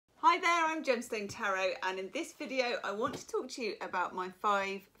Hi there, I'm Gemstone Tarot, and in this video I want to talk to you about my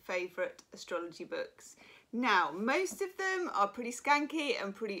 5 favourite astrology books. Now, most of them are pretty skanky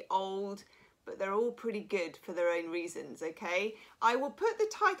and pretty old, but they're all pretty good for their own reasons, okay? I will put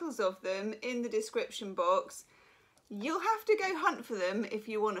the titles of them in the description box. You'll have to go hunt for them if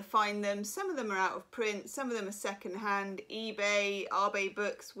you want to find them. Some of them are out of print, some of them are secondhand, eBay, eBay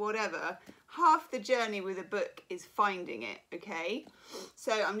books, whatever. Half the journey with a book is finding it, okay?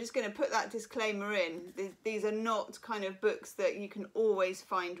 So I'm just going to put that disclaimer in. These are not kind of books that you can always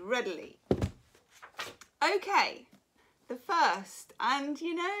find readily. Okay, the first, and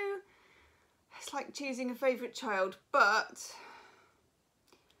you know, it's like choosing a favourite child, but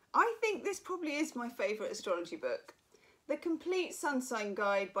I think this probably is my favourite astrology book. The Complete Sun Sign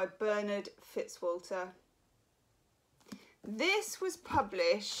Guide by Bernard Fitzwalter. This was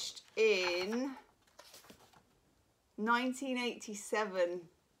published in 1987.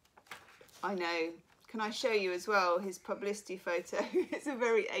 I know. Can I show you as well his publicity photo? It's a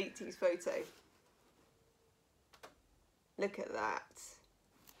very 80s photo. Look at that.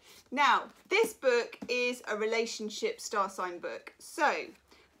 Now, this book is a relationship star sign book. So,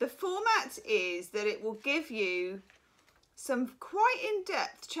 the format is that it will give you some quite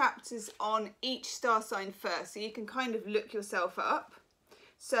in-depth chapters on each star sign first, so you can kind of look yourself up.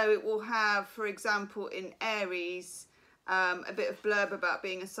 So it will have, for example, in Aries, a bit of blurb about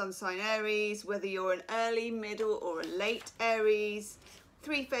being a sun sign Aries, whether you're an early, middle or a late Aries,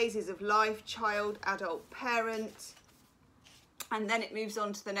 3 phases of life, child, adult, parent, and then it moves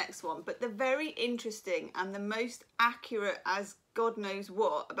on to the next one. But the very interesting and the most accurate as God knows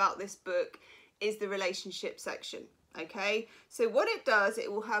what about this book is the relationship section. Okay, so what it does, it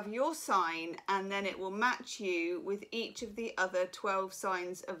will have your sign and then it will match you with each of the other 12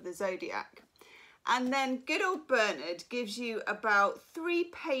 signs of the zodiac. And then good old Bernard gives you about 3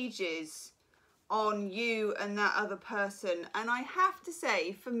 pages on you and that other person. And I have to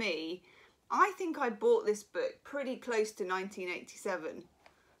say, for me, I think I bought this book pretty close to 1987.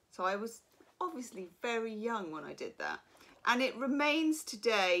 So I was obviously very young when I did that. And it remains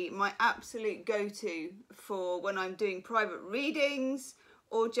today my absolute go-to for when I'm doing private readings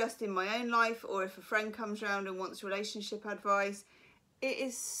or just in my own life, or if a friend comes round and wants relationship advice. It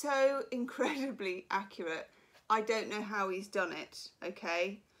is so incredibly accurate. I don't know how he's done it,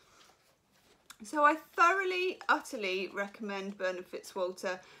 okay? So I thoroughly, utterly recommend Bernard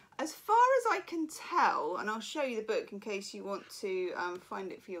Fitzwalter. As far as I can tell, and I'll show you the book in case you want to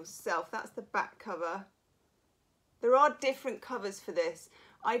find it for yourself. That's the back cover. There are different covers for this.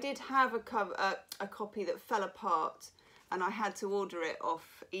 I did have a copy that fell apart and I had to order it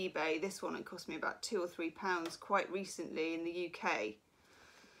off eBay. This one, it cost me about £2 or £3 quite recently in the UK.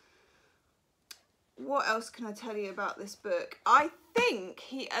 What else can I tell you about this book? I think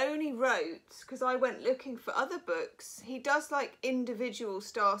he only wrote, because I went looking for other books, he does like individual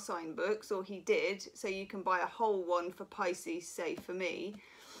star sign books, or he did, so you can buy a whole one for Pisces, say for me.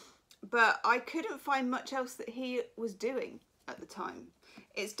 But I couldn't find much else that he was doing at the time.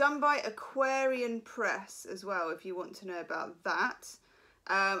 It's done by Aquarian Press as well, if you want to know about that.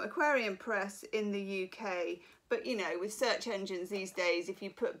 Aquarian Press in the UK. But, you know, with search engines these days, if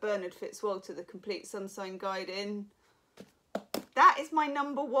you put Bernard Fitzwalter, The Complete Sun Sign Guide in, that is my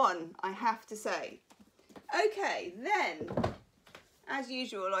 #1, I have to say. Okay, then, as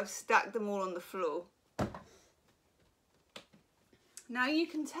usual, I've stacked them all on the floor. Now you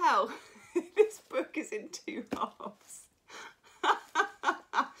can tell this book is in 2 halves.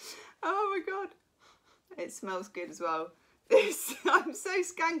 Oh my God. It smells good as well. I'm so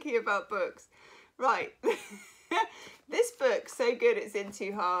skanky about books. Right. This book, so good it's in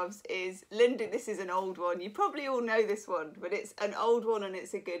 2 halves, is Linda. This is an old one. You probably all know this one, but it's an old one and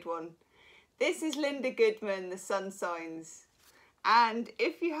it's a good one. This is Linda Goodman, The Sun Signs. And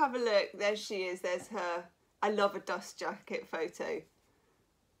if you have a look, there she is. There's her I love a dust jacket photo.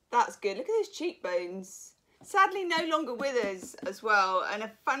 That's good. Look at those cheekbones. Sadly, no longer with us as well, and a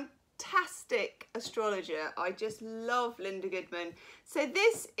fantastic astrologer. I just love Linda Goodman. So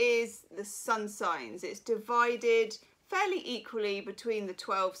this is the sun signs. It's divided fairly equally between the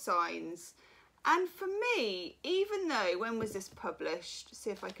 12 signs. And for me, even though, when was this published? See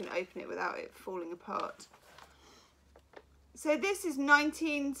if I can open it without it falling apart. So this is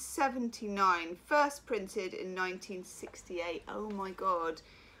 1979, first printed in 1968. Oh my God.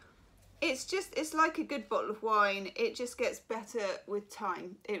 It's like a good bottle of wine. It just gets better with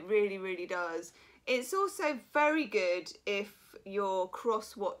time. It really, really does. It's also very good if you're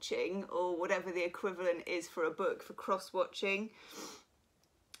cross-watching, or whatever the equivalent is for a book for cross-watching.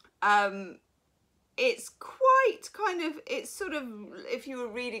 it's quite kind of, it's sort of, if you were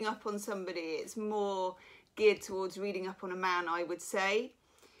reading up on somebody, it's more geared towards reading up on a man, I would say.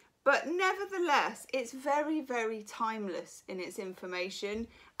 But nevertheless, it's very, very timeless in its information.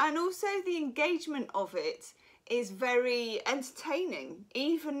 And also the engagement of it is very entertaining.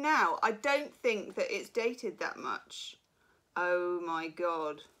 Even now, I don't think that it's dated that much. Oh my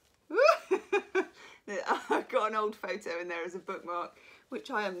God. I've got an old photo in there as a bookmark,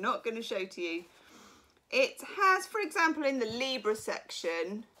 which I am not going to show to you. It has, for example, in the Libra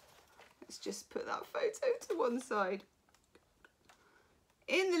section, let's just put that photo to one side.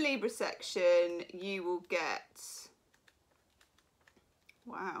 In the Libra section, you will get,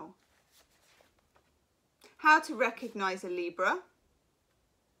 wow, how to recognise a Libra.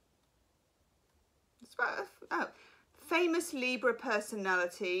 It's about, famous Libra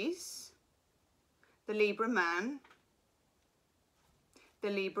personalities, the Libra man, the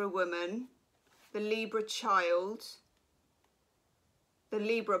Libra woman, the Libra child, the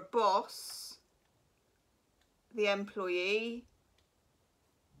Libra boss, the employee.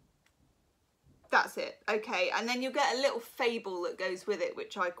 That's it. Okay, and then you get a little fable that goes with it,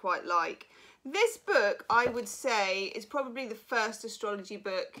 which I quite like. This book, I would say, is probably the first astrology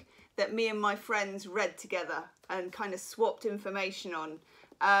book that me and my friends read together and kind of swapped information on.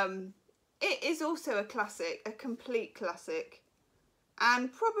 It is also a classic, a complete classic,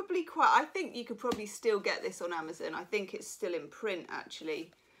 and probably quite, I think you could probably still get this on Amazon. I think it's still in print actually,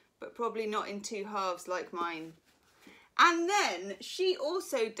 but probably not in two halves like mine. And then she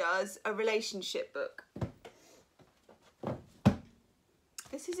also does a relationship book.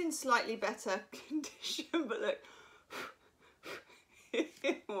 This is in slightly better condition, but look.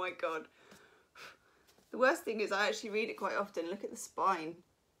 Oh my God. The worst thing is I actually read it quite often. Look at the spine.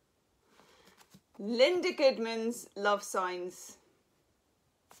 Linda Goodman's Love Signs.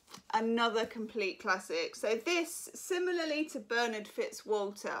 Another complete classic. So this, similarly to Bernard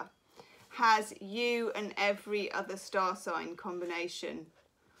Fitzwalter, has you and every other star sign combination.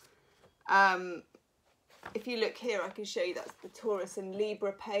 If you look here, I can show you that's the Taurus and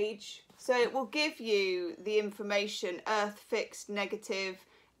Libra page. So it will give you the information: Earth fixed negative,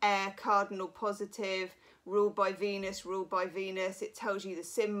 air cardinal positive, ruled by Venus, ruled by Venus. It tells you the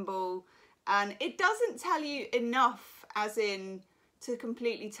symbol, and it doesn't tell you enough as in to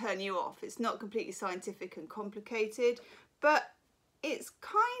completely turn you off. It's not completely scientific and complicated, but it's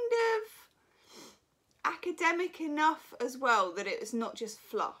kind of academic enough as well that it's not just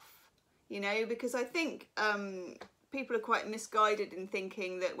fluff, you know, because I think people are quite misguided in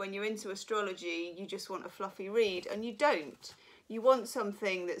thinking that when you're into astrology, you just want a fluffy read, and you don't. You want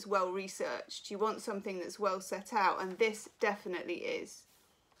something that's well researched. You want something that's well set out, and this definitely is.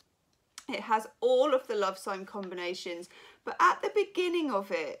 It has all of the love sign combinations, but at the beginning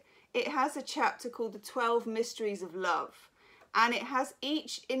of it, it has a chapter called the 12 Mysteries of Love. And it has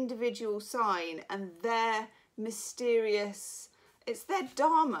each individual sign and their mysterious, it's their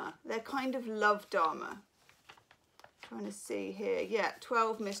dharma, their kind of love dharma. Trying to see here, yeah,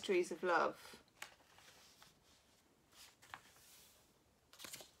 12 Mysteries of Love.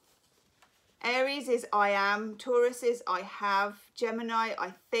 Aries is I am, Taurus is I have, Gemini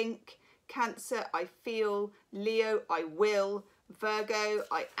I think, Cancer I feel, Leo I will, Virgo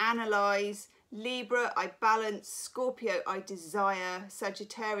I analyse, Libra I balance, Scorpio I desire,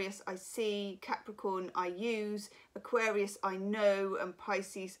 Sagittarius I see, Capricorn I use, Aquarius I know, and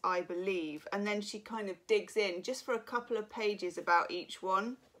Pisces I believe. And then she kind of digs in just for a couple of pages about each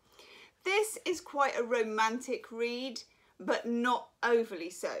one. This is quite a romantic read, but not overly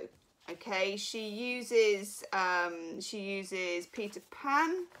so. Okay, she uses Peter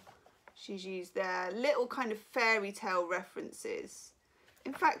Pan. She's used their little kind of fairy tale references.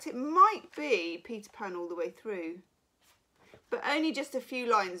 In fact, it might be Peter Pan all the way through, but only just a few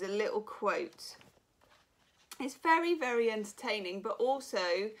lines, a little quote. It's very, very entertaining, but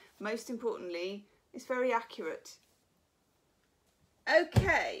also, most importantly, it's very accurate.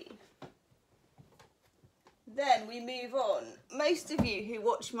 Okay, then we move on. Most of you who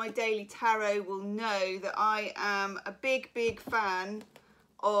watch my daily tarot will know that I am a big, big fan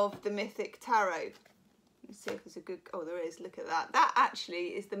of the Mythic Tarot. Let's see if there's a good, oh there is, look at that. That actually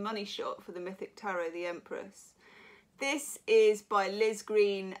is the money shot for the Mythic Tarot, the Empress. This is by Liz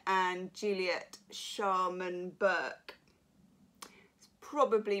Greene and Juliet Sharman Burke. It's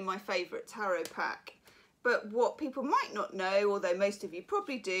probably my favourite tarot pack. But what people might not know, although most of you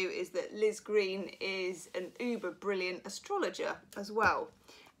probably do, is that Liz Greene is an uber brilliant astrologer as well.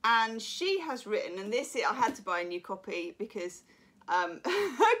 And she has written, and this, I had to buy a new copy because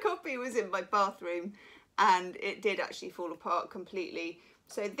her copy was in my bathroom and it did actually fall apart completely.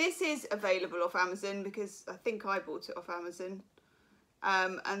 So this is available off Amazon because I think I bought it off Amazon.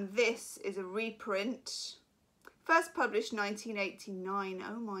 And this is a reprint. First published 1989.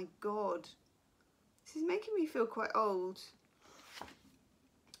 Oh my God. This is making me feel quite old.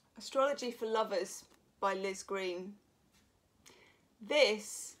 Astrology for Lovers by Liz Greene.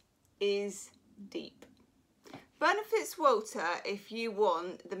 This is deep. Bernard Fitzwalter, if you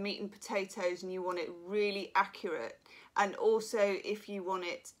want the meat and potatoes and you want it really accurate, and also if you want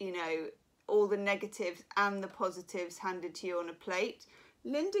it, you know, all the negatives and the positives handed to you on a plate.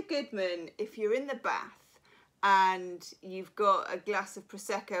 Linda Goodman, if you're in the bath and you've got a glass of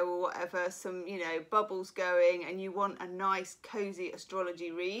Prosecco or whatever, some, you know, bubbles going, and you want a nice cozy astrology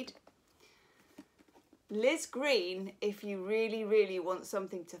read. Liz Greene, if you really, really want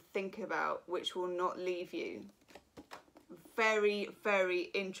something to think about, which will not leave you. Very, very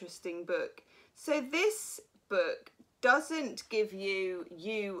interesting book. So this book doesn't give you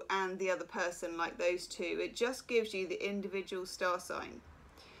and the other person like those two. It just gives you the individual star sign.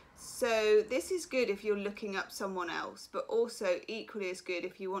 So this is good if you're looking up someone else, but also equally as good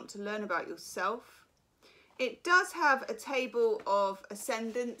if you want to learn about yourself. It does have a table of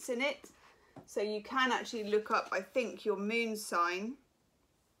ascendants in it, so you can actually look up, I think, your moon sign,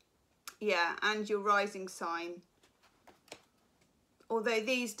 yeah, and your rising sign. Although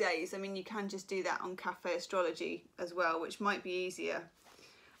these days, I mean, you can just do that on Cafe Astrology as well, which might be easier.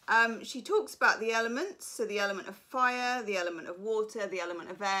 She talks about the elements, so the element of fire, the element of water, the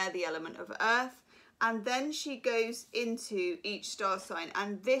element of air, the element of earth, and then she goes into each star sign,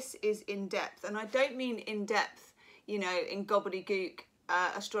 and this is in depth. And I don't mean in depth, you know, in gobbledygook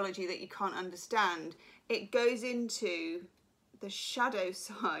astrology that you can't understand. It goes into the shadow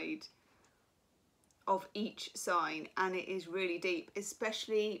side of each sign, and it is really deep,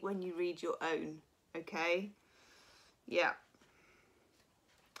 especially when you read your own, okay? Yeah.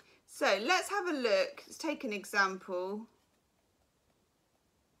 So let's have a look. Let's take an example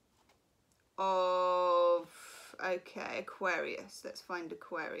of, okay, Aquarius. Let's find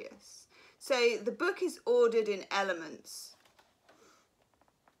Aquarius. So the book is ordered in elements.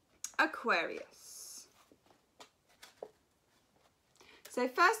 Aquarius. So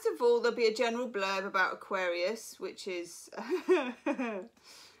first of all, there'll be a general blurb about Aquarius, which is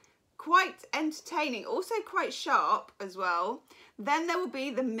quite entertaining, also quite sharp as well. Then there will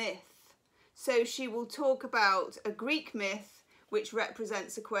be the myth. So she will talk about a Greek myth which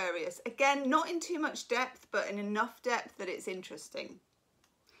represents Aquarius. Again, not in too much depth, but in enough depth that it's interesting.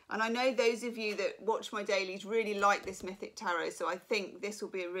 And I know those of you that watch my dailies really like this mythic tarot, so I think this will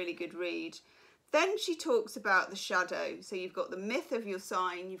be a really good read. Then she talks about the shadow. So you've got the myth of your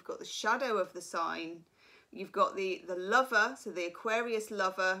sign, you've got the shadow of the sign, you've got the lover, so the Aquarius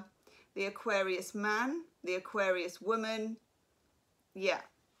lover, the Aquarius man, the Aquarius woman. Yeah,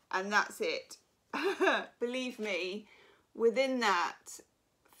 and that's it. Believe me, within that,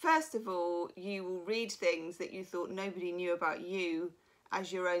 first of all, you will read things that you thought nobody knew about you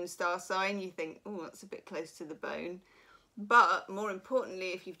as your own star sign. You think, oh, that's a bit close to the bone. But more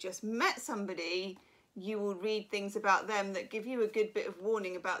importantly, if you've just met somebody, you will read things about them that give you a good bit of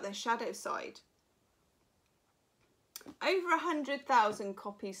warning about their shadow side. Over 100,000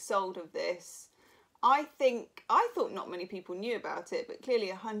 copies sold of this. I thought not many people knew about it, but clearly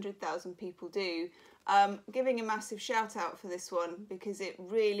 100,000 people do. Giving a massive shout out for this one, because it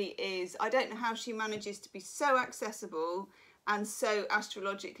really is. I don't know how she manages to be so accessible and so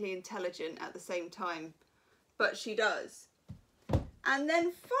astrologically intelligent at the same time, but she does. And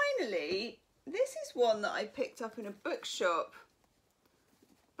then finally, this is one that I picked up in a bookshop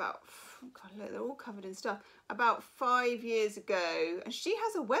about, God, look, they're all covered in stuff, about 5 years ago. And she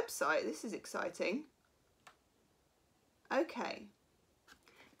has a website. This is exciting. Okay.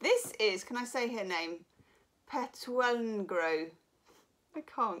 This is, can I say her name? Petulengro. I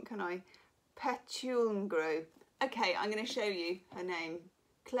can't, can I? Petulengro. Okay, I'm going to show you her name.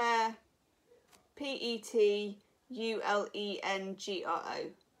 Claire, Petulengro.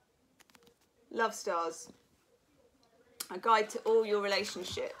 Love Stars. A guide to all your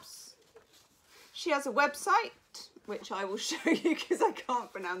relationships. She has a website, which I will show you because I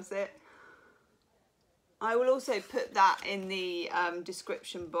can't pronounce it. I will also put that in the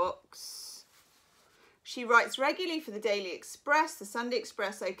description box. She writes regularly for the Daily Express, the Sunday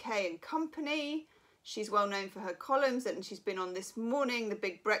Express, OK and Company. She's well known for her columns, and she's been on This Morning, The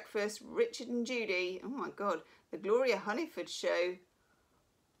Big Breakfast, Richard and Judy, oh my God, The Gloria Hunniford Show.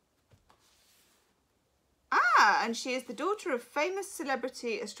 Ah, and she is the daughter of famous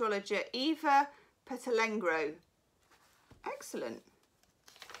celebrity astrologer Eva Petulengro. Excellent.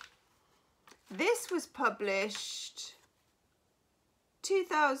 This was published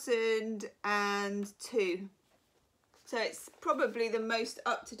 2002. So it's probably the most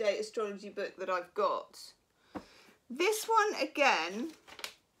up-to-date astrology book that I've got. This one, again,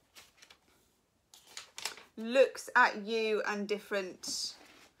 looks at you and different...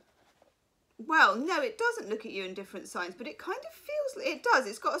 Well, no, it doesn't look at you in different signs, but it kind of feels... It does.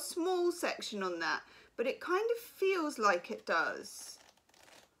 It's got a small section on that, but it kind of feels like it does.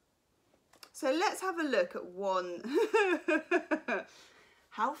 So let's have a look at one.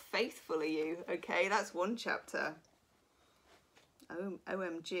 How faithful are you? Okay, that's one chapter.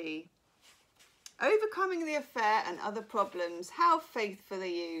 OMG. Overcoming the affair and other problems. How faithful are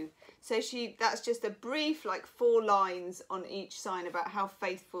you? So that's just a brief, like 4 lines on each sign about how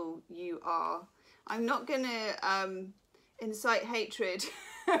faithful you are. I'm not going to incite hatred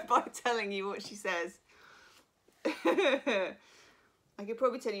by telling you what she says. I could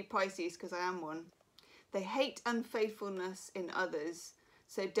probably tell you Pisces because I am one. They hate unfaithfulness in others,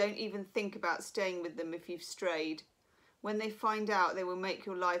 so don't even think about staying with them if you've strayed. When they find out, they will make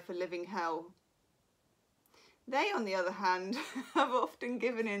your life a living hell. They, on the other hand, have often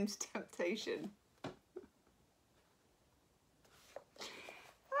given in to temptation.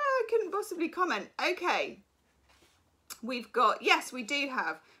 I couldn't possibly comment. Okay, we've got, yes, we do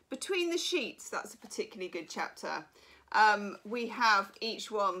have Between the Sheets. That's a particularly good chapter. We have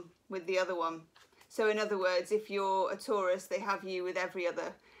each one with the other one. So in other words, if you're a Taurus, they have you with every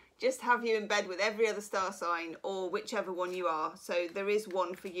other. Just have you in bed with every other star sign or whichever one you are. So there is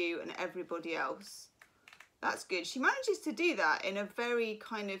one for you and everybody else. That's good. She manages to do that in a very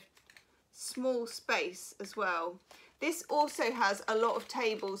kind of small space as well. This also has a lot of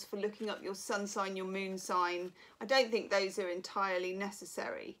tables for looking up your sun sign, your moon sign. I don't think those are entirely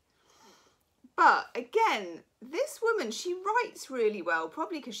necessary. But again, this woman, she writes really well,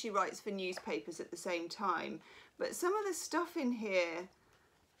 probably because she writes for newspapers at the same time. But some of the stuff in here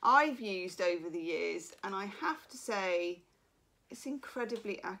I've used over the years, and I have to say it's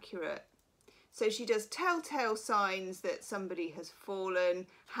incredibly accurate. So she does telltale signs that somebody has fallen,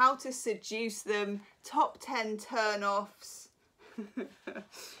 how to seduce them, top 10 turn-offs.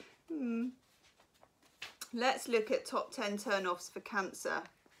 Let's look at top 10 turn-offs for Cancer.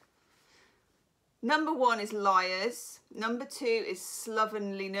 Number 1 is liars. Number 2 is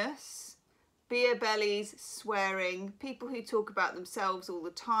slovenliness. Beer bellies, swearing, people who talk about themselves all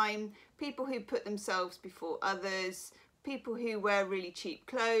the time, people who put themselves before others, people who wear really cheap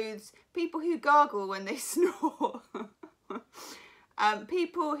clothes, people who gargle when they snore,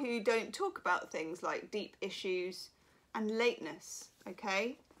 people who don't talk about things like deep issues, and lateness,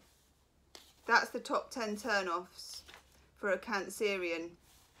 okay? That's the top 10 turn-offs for a Cancerian.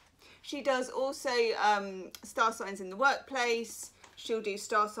 She does also star signs in the workplace. She'll do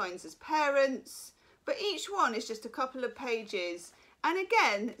star signs as parents, but each one is just a couple of pages. And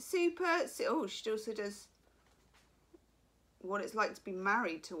again, oh, she also does what it's like to be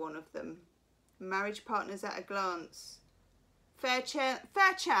married to one of them. Marriage partners at a glance. Fair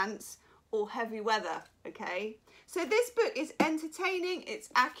chance or heavy weather, okay? So this book is entertaining, it's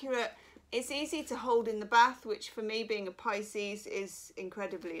accurate, it's easy to hold in the bath, which for me being a Pisces is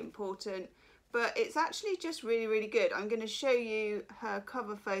incredibly important. But it's actually just really, really good. I'm going to show you her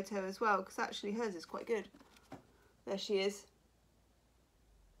cover photo as well, because actually hers is quite good. There she is.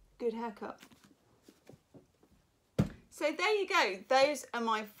 Good haircut. So there you go. Those are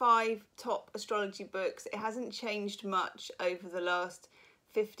my 5 top astrology books. It hasn't changed much over the last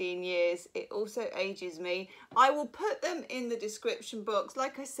 15 years. It also ages me. I will put them in the description box.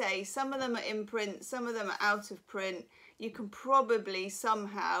 Like I say, some of them are in print, some of them are out of print. You can probably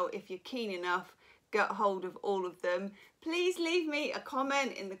somehow, if you're keen enough, get hold of all of them. Please leave me a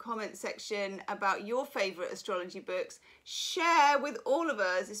comment in the comment section about your favourite astrology books. Share with all of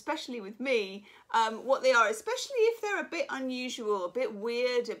us, especially with me, what they are, especially if they're a bit unusual, a bit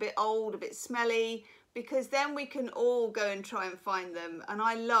weird, a bit old, a bit smelly, because then we can all go and try and find them. And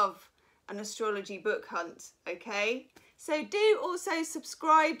I love an astrology book hunt, okay? So do also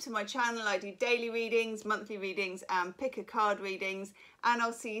subscribe to my channel. I do daily readings, monthly readings, and pick a card readings, and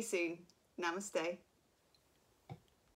I'll see you soon. Namaste.